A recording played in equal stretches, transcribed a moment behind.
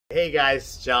Hey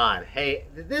guys, John. Hey,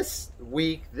 this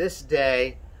week, this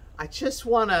day, I just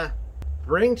want to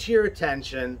bring to your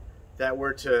attention that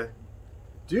we're to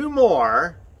do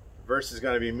more, verse is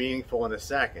going to be meaningful in a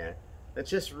second, than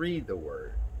just read the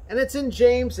word. And it's in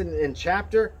James in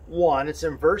chapter 1, it's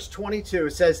in verse 22,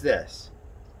 it says this: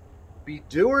 "Be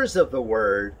doers of the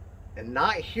word and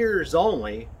not hearers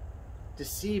only,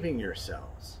 deceiving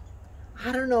yourselves."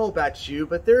 I don't know about you,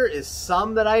 but there is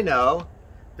some that I know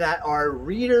that are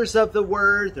readers of the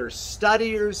word, they're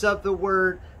studiers of the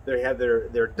word, they have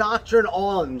their doctrine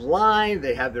all in line,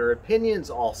 they have their opinions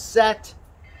all set,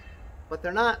 but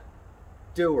they're not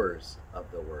doers of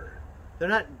the word. They're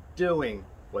not doing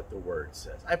what the word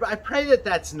says. I pray that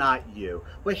that's not you.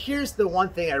 But here's the one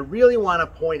thing I really want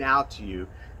to point out to you,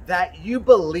 that you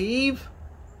believe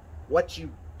what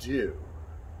you do.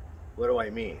 What do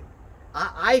I mean?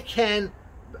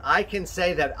 I can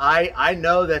say that I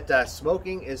know that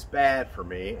smoking is bad for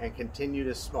me and continue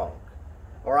to smoke.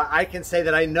 Or I can say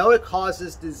that I know it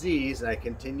causes disease and I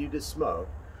continue to smoke.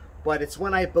 But it's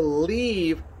when I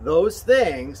believe those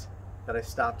things that I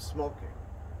stop smoking.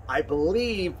 I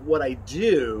believe what I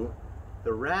do,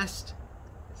 the rest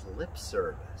is lip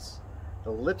service.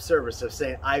 The lip service of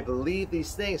saying, I believe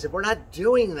these things. If we're not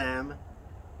doing them,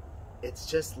 it's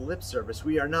just lip service.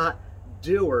 We are not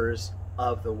doers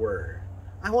of the word.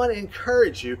 I want to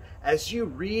encourage you as you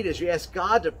read, as you ask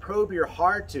God to probe your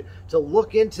heart, to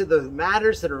look into the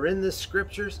matters that are in the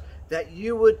scriptures, that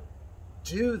you would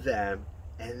do them,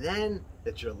 and then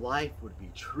that your life would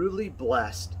be truly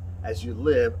blessed as you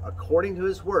live according to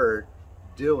his word,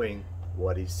 doing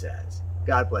what he says.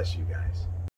 God bless you guys.